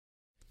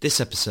This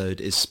episode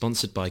is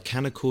sponsored by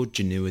Canaccord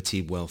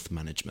Genuity Wealth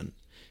Management,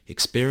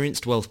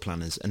 experienced wealth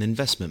planners and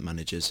investment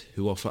managers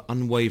who offer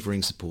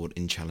unwavering support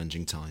in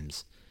challenging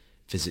times.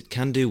 Visit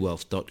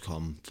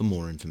candowealth.com for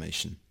more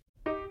information.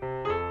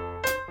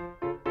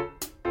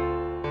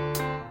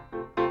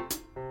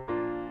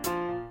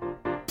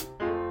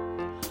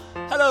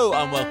 Hello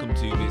and welcome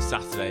to the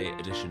Saturday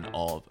edition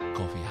of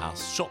Coffee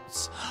House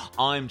Shots.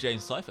 I'm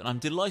James Syfe and I'm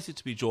delighted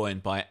to be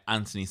joined by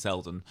Anthony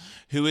Seldon,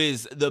 who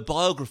is the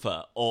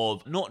biographer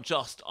of not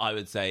just, I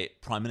would say,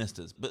 Prime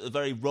Ministers, but the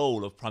very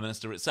role of Prime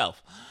Minister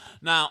itself.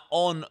 Now,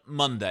 on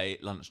Monday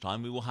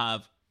lunchtime, we will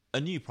have a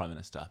new Prime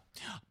Minister,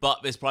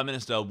 but this Prime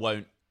Minister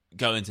won't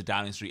go into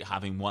Downing Street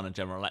having won a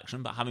general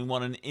election, but having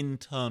won an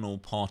internal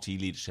party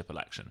leadership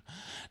election.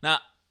 Now,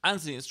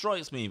 Anthony, it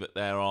strikes me that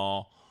there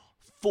are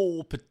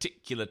four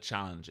particular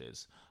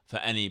challenges for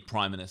any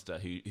Prime Minister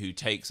who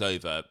takes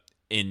over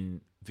in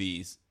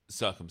these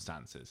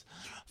circumstances.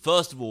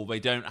 First of all,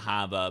 they don't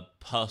have a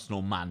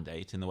personal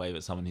mandate in the way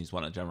that someone who's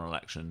won a general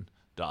election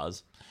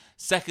does.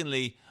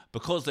 Secondly,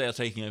 because they are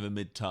taking over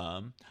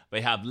mid-term,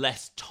 they have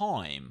less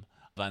time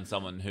than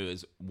someone who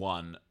has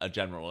won a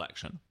general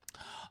election.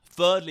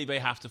 Thirdly, they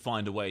have to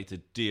find a way to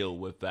deal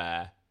with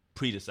their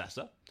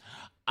predecessor.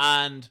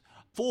 And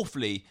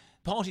fourthly,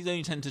 parties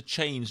only tend to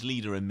change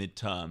leader in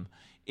mid-term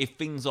if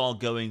things are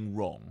going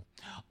wrong.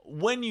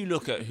 When you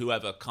look at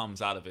whoever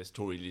comes out of this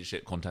Tory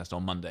leadership contest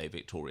on Monday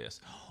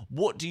victorious,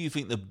 what do you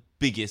think the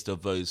biggest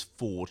of those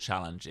four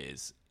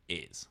challenges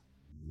is?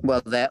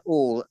 Well, they're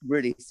all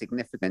really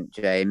significant,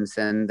 James,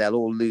 and they'll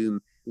all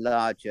loom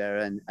larger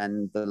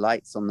and the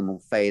lights on them will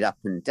fade up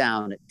and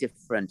down at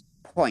different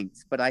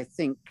points. But I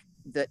think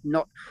that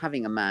not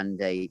having a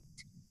mandate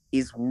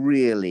is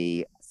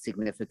really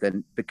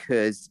significant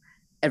because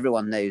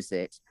everyone knows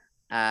it,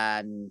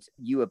 and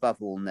you above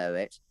all know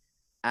it,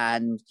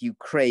 and you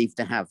crave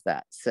to have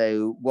that.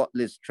 So what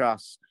Liz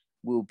Truss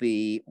will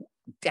be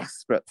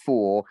desperate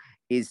for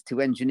is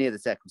to engineer the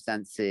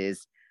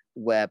circumstances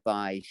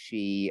whereby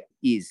she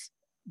is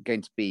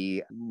going to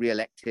be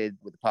re-elected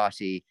with the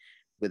party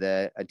with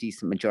a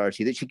decent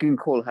majority that she can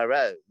call her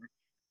own.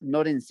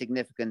 Not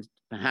insignificant,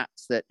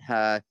 perhaps, that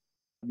her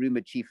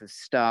rumoured chief of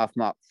staff,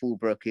 Mark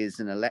Fulbrook, is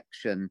an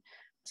election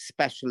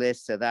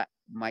specialist, so that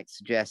might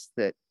suggest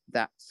that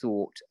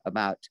thought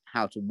about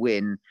how to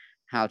win,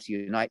 how to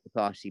unite the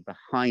party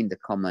behind a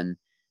common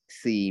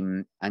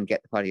theme and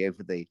get the party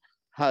over the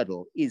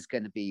hurdle is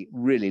going to be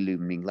really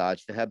looming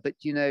large for her. But,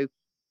 you know,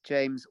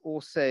 James,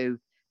 also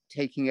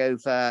taking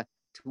over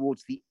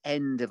towards the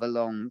end of a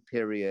long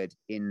period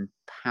in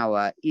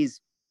power is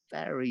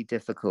very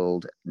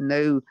difficult.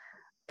 No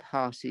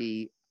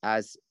party,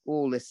 as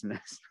all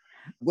listeners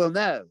will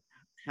know,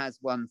 has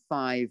won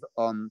 5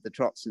 on the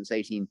trot since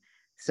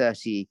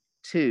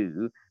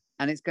 1832.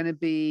 And it's going to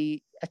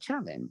be a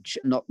challenge,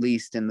 not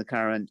least in the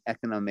current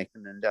economic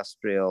and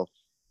industrial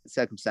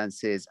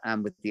circumstances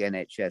and with the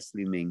NHS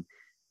looming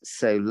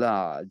so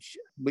large,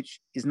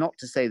 which is not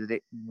to say that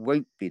it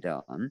won't be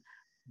done,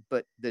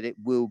 but that it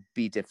will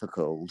be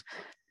difficult.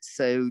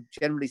 So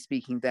generally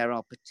speaking, there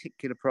are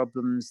particular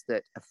problems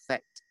that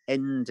affect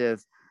end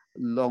of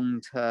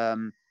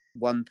long-term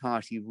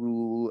one-party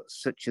rule,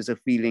 such as a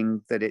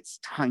feeling that it's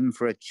time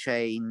for a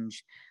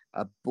change,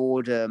 a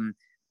boredom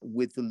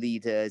with the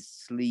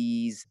leaders.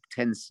 Sleaze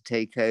tends to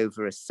take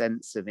over, a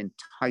sense of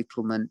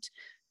entitlement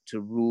to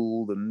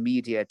rule. The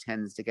media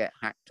tends to get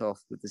hacked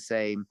off with the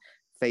same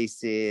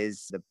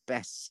faces. The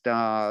best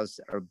stars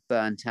are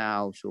burnt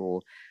out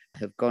or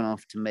have gone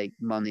off to make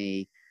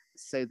money.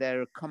 So there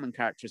are common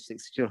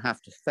characteristics that you'll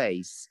have to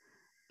face.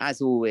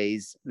 As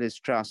always, Liz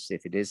Truss,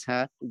 if it is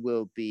her,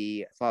 will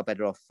be far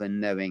better off than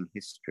knowing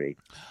history.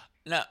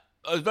 Now,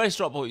 I was very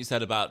struck by what you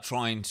said about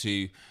trying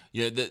to,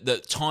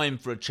 the time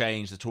for a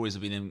change. The Tories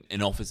have been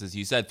in office, as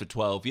you said, for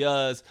 12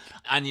 years.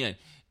 And,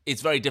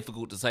 it's very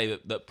difficult to say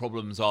that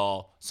problems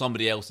are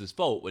somebody else's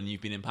fault when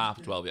you've been in power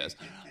for 12 years.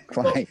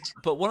 Right.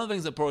 But one of the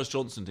things that Boris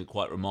Johnson did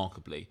quite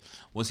remarkably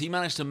was he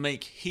managed to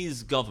make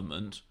his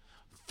government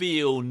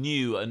feel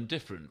new and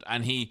different.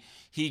 And he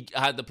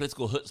had the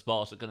political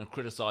chutzpah to kind of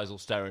criticise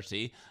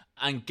austerity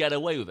and get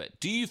away with it.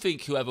 Do you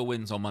think whoever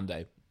wins on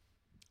Monday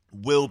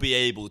will be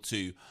able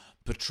to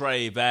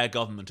portray their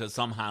government as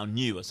somehow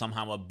new, as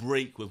somehow a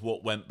break with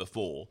what went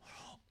before?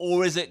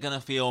 Or is it going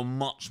to feel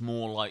much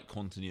more like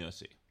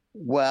continuity?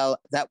 Well,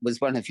 that was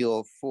one of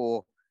your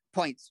 4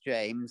 points,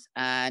 James,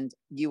 and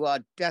you are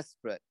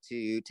desperate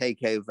to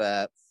take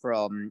over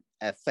from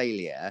a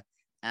failure.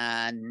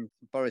 And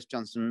Boris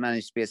Johnson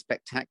managed to be a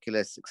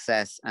spectacular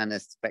success and a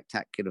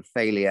spectacular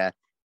failure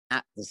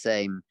at the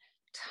same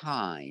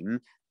time.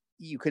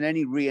 You can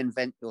only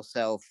reinvent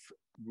yourself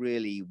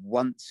really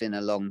once in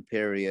a long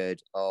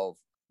period of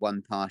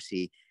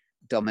one-party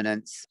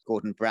dominance.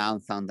 Gordon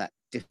Brown found that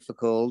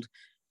difficult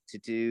to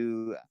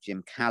do.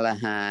 Jim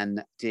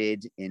Callaghan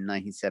did in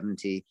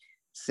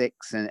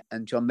 1976,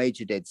 and John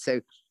Major did.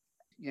 So,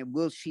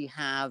 will she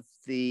have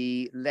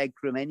the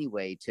legroom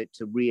anyway to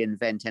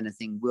reinvent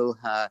anything? Will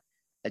her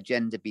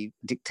agenda be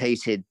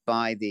dictated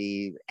by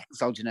the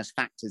exogenous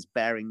factors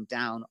bearing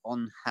down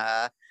on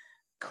her.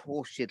 Of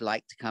course, she'd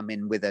like to come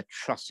in with a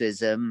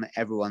Trussism.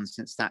 Everyone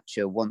since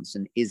Thatcher wants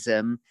an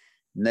ism.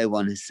 No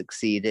one has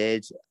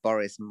succeeded.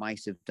 Boris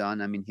might have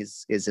done. I mean,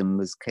 his ism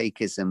was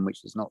cakeism,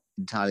 which was not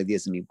entirely the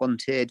ism he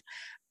wanted.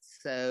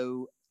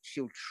 So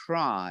she'll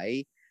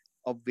try,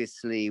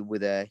 obviously,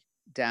 with a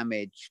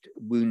damaged,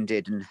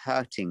 wounded and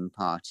hurting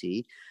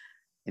party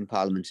in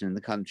Parliament and in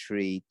the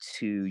country,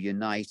 to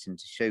unite and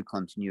to show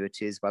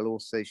continuities while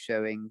also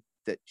showing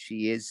that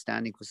she is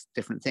standing for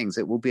different things.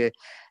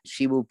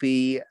 She will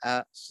be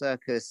a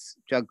circus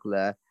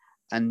juggler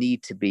and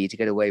need to be to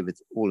get away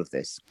with all of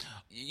this.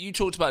 You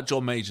talked about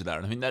John Major there,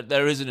 and I mean,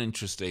 there is an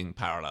interesting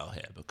parallel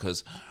here,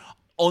 because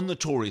on the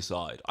Tory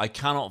side, I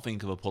cannot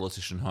think of a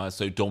politician who has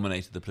so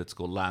dominated the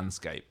political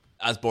landscape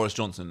as Boris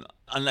Johnson,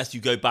 unless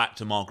you go back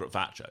to Margaret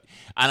Thatcher.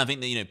 And I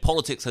think that,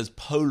 politics has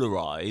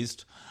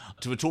polarised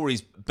to a Tory's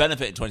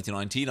benefit in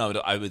 2019.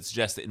 I would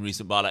suggest that in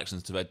recent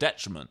by-elections to their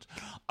detriment,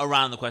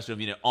 around the question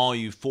of, are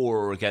you for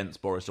or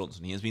against Boris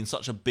Johnson? He has been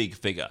such a big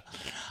figure.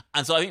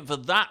 And so I think for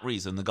that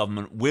reason, the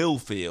government will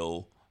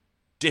feel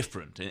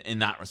different in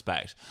that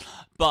respect.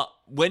 But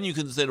when you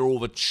consider all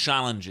the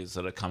challenges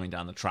that are coming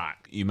down the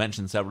track, you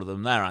mentioned several of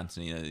them there,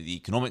 Anthony, the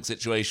economic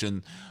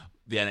situation,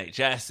 the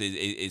NHS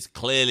is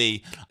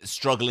clearly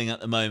struggling at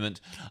the moment.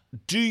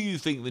 Do you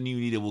think the new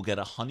leader will get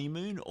a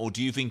honeymoon, or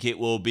do you think it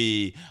will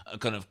be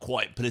kind of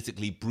quite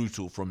politically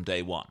brutal from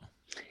day one?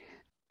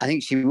 I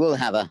think she will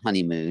have a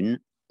honeymoon,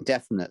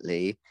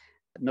 definitely.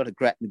 Not a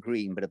Gretna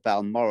Green, but a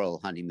Balmoral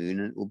honeymoon.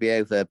 And it will be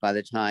over by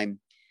the time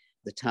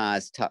the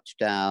Tars touch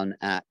down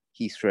at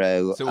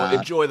Heathrow. So we'll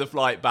enjoy the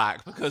flight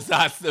back, because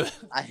that's the...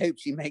 I hope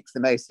she makes the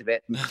most of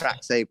it and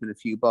cracks open a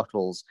few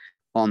bottles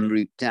en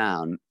route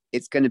down.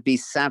 It's going to be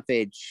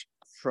savage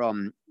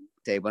from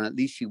day one. At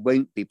least she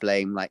won't be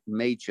blamed like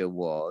Major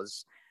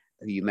was,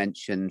 who you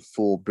mentioned,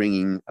 for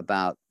bringing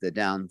about the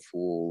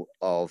downfall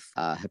of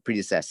her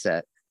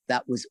predecessor.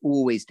 That was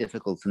always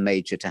difficult for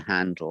Major to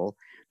handle.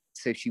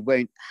 So she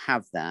won't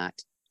have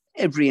that.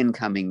 Every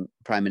incoming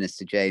Prime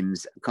Minister,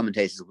 James,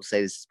 commentators will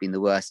say this has been the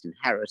worst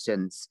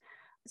inheritance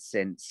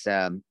since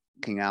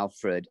King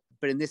Alfred.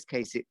 But in this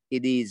case,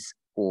 it is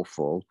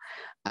awful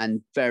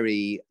and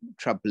very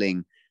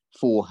troubling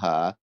for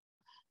her.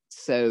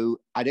 So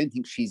I don't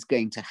think she's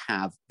going to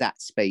have that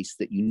space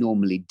that you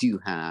normally do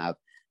have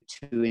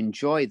to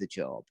enjoy the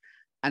job.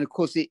 And of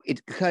course,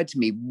 it occurred to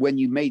me when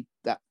you made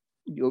that,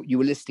 you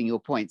were listing your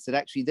points, that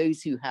actually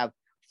those who have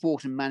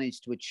fought and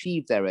managed to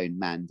achieve their own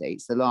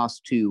mandates, the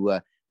last two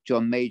were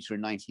John Major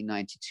in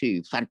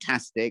 1992,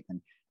 fantastic,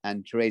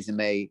 and Theresa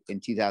May in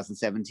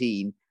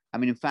 2017. I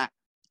mean, in fact,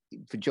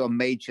 for John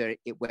Major,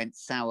 it went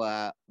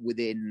sour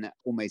within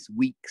almost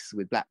weeks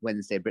with Black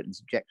Wednesday,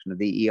 Britain's objection of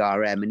the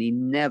ERM, and he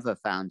never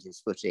found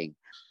his footing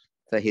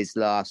for his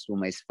last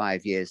almost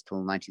 5 years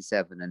till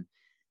 97, and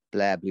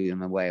Blair blew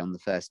him away on the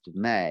 1st of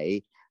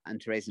May. And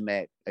Theresa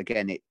May,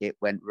 again, it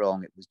went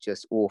wrong. It was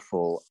just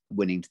awful,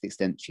 winning to the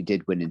extent she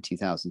did win in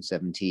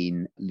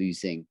 2017,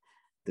 losing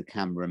the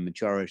Cameron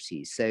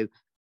majority. So,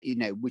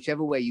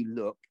 whichever way you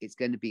look, it's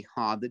going to be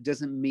hard. That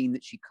doesn't mean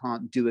that she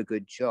can't do a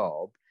good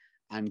job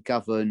and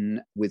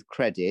govern with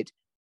credit,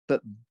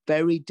 but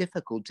very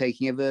difficult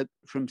taking over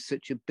from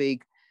such a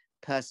big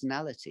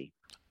personality.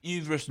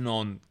 You've written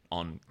on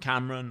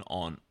Cameron,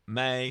 on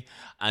May,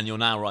 and you're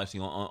now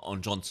writing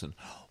on Johnson.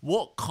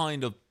 What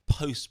kind of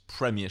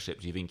post-premiership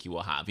do you think he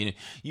will have?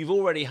 You've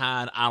already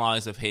had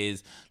allies of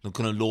his,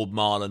 kind of Lord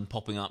Marland,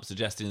 popping up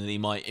suggesting that he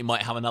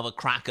might have another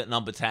crack at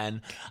number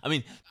 10. I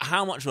mean,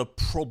 how much of a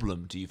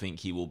problem do you think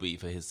he will be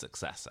for his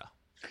successor?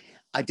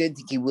 I don't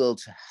think he will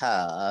to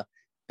her,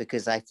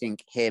 because I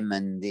think him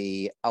and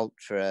the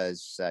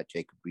ultras,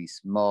 Jacob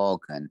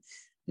Rees-Mogg and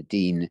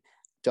Nadine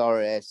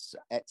Dorries,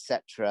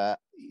 etc.,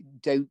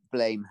 don't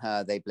blame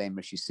her, they blame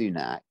Rishi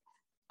Sunak.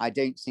 I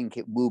don't think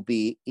it will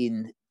be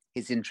in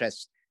his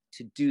interest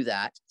to do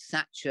that.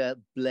 Thatcher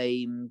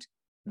blamed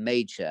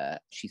Major.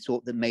 She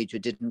thought that Major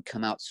didn't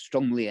come out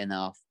strongly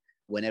enough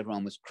when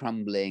everyone was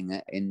crumbling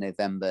in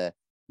November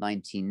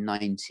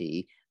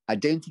 1990. I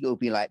don't think it will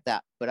be like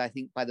that, but I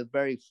think by the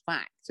very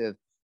fact of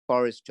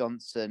Boris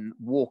Johnson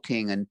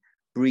walking and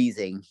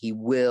breathing, he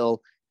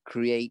will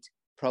create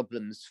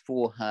problems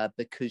for her,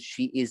 because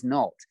she is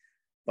not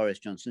Boris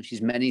Johnson.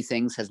 She's many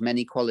things, has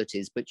many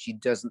qualities, but she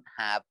doesn't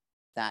have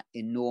that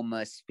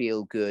enormous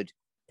feel-good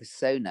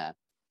persona.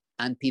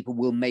 And people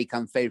will make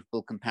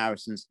unfavorable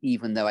comparisons,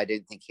 even though I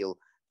don't think he'll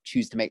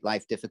choose to make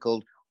life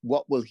difficult.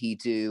 What will he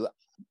do?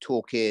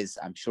 Talk is,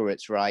 I'm sure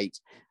it's right,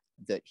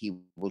 that he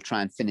will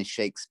try and finish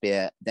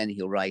Shakespeare, then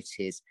he'll write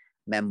his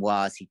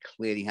memoirs. He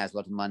clearly has a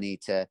lot of money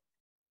to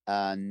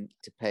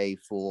pay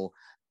for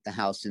the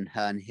house in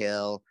Herne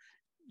Hill,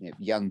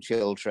 young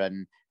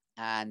children,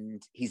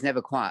 and he's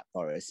never quiet,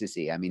 Boris, is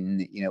he? I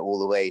mean, all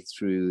the way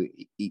through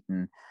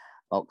Eton,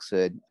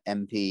 Oxford,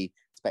 MP,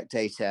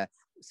 Spectator,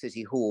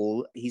 City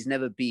Hall, he's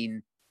never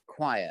been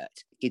quiet.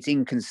 It's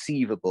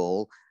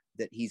inconceivable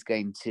that he's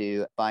going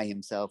to buy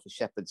himself a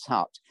shepherd's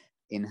hut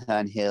in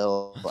Herne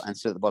Hill and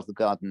sit at the bottom of the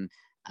garden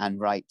and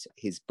write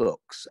his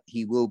books.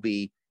 He will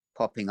be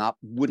popping up.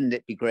 Wouldn't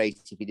it be great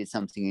if he did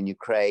something in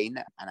Ukraine,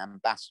 an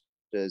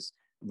ambassador's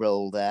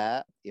role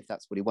there, if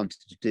that's what he wanted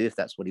to do, if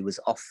that's what he was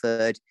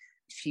offered?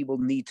 She will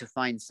need to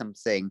find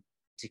something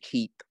to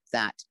keep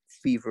that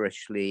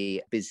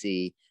feverishly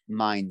busy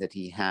mind that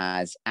he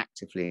has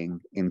actively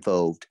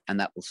involved, and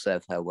that will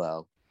serve her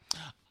well.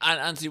 And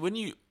Anthony, when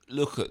you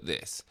look at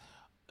this,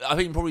 I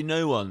think probably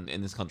no one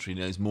in this country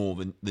knows more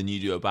than you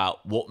do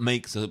about what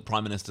makes a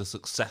Prime Minister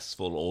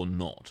successful or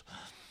not.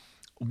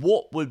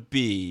 What would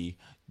be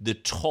the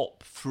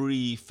top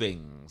 3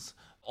 things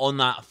on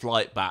that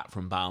flight back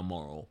from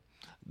Balmoral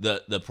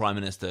that the Prime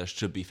Minister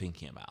should be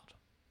thinking about?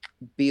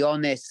 Be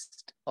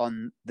honest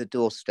on the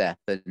doorstep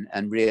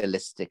and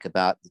realistic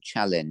about the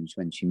challenge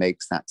when she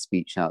makes that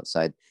speech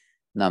outside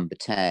Number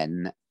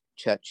 10.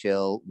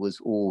 Churchill was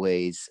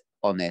always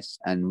honest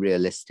and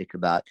realistic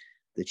about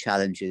the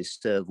challenges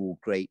serve all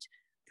great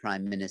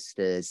prime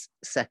ministers.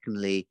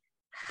 Secondly,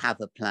 have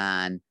a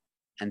plan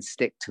and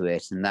stick to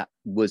it. And that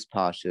was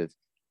part of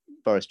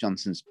Boris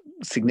Johnson's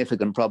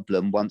significant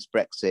problem once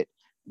Brexit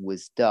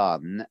was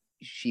done.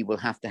 She will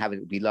have to have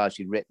it be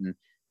largely written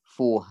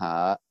for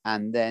her.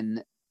 And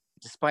then,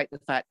 despite the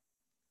fact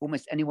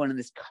almost anyone in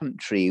this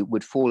country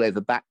would fall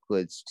over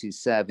backwards to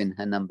serve in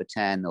her Number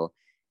 10 or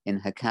in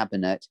her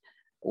cabinet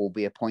or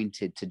be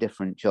appointed to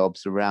different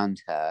jobs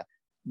around her,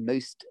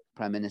 most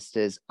prime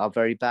ministers are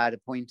very bad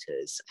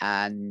appointers.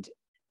 And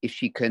if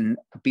she can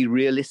be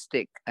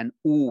realistic and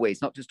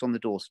always, not just on the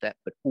doorstep,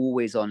 but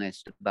always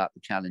honest about the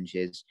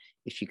challenges,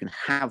 if she can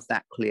have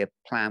that clear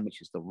plan,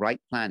 which is the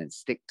right plan, and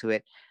stick to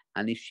it,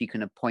 and if she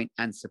can appoint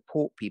and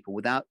support people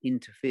without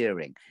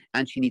interfering,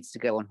 and she needs to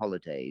go on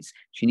holidays,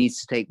 she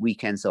needs to take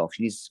weekends off,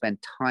 she needs to spend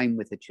time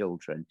with her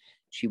children,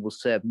 she will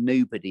serve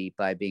nobody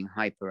by being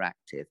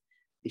hyperactive.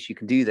 If you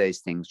can do those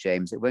things,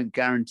 James, it won't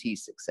guarantee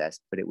success,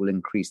 but it will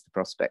increase the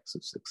prospects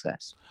of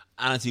success.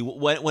 Anthony,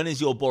 when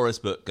is your Boris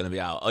book going to be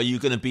out? Are you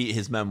going to beat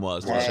his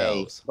memoirs on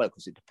shelves? Well, of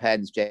course, it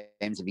depends, James.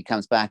 If he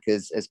comes back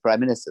as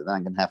Prime Minister, then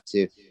I'm going to have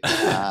to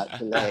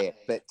delay it.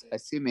 But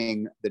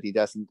assuming that he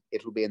doesn't,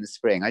 it'll be in the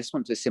spring. I just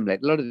want to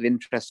assimilate a lot of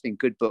interesting,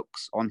 good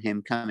books on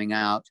him coming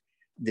out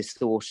this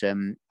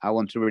autumn. I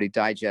want to really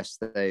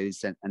digest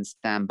those and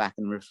stand back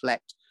and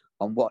reflect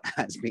on what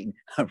has been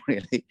a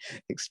really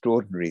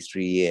extraordinary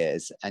 3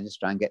 years and just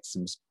try and get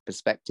some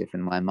perspective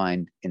in my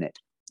mind in it.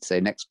 So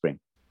next spring.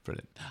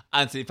 Brilliant.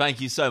 Anthony, thank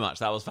you so much.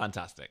 That was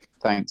fantastic.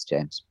 Thanks,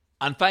 James.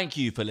 And thank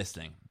you for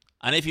listening.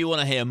 And if you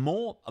want to hear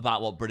more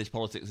about what British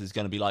politics is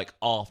going to be like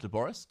after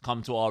Boris,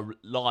 come to our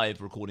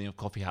live recording of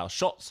Coffee House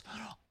Shots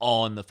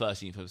on the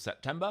 13th of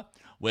September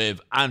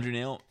with Andrew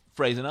Neil,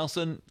 Fraser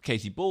Nelson,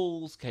 Katie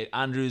Balls, Kate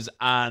Andrews,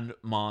 and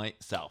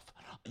myself.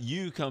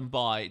 You can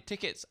buy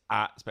tickets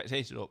at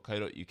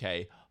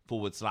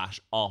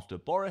spectator.co.uk/after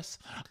Boris,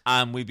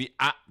 and we'd be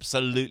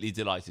absolutely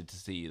delighted to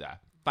see you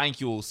there.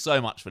 Thank you all so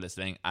much for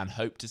listening and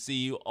hope to see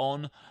you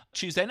on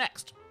Tuesday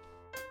next.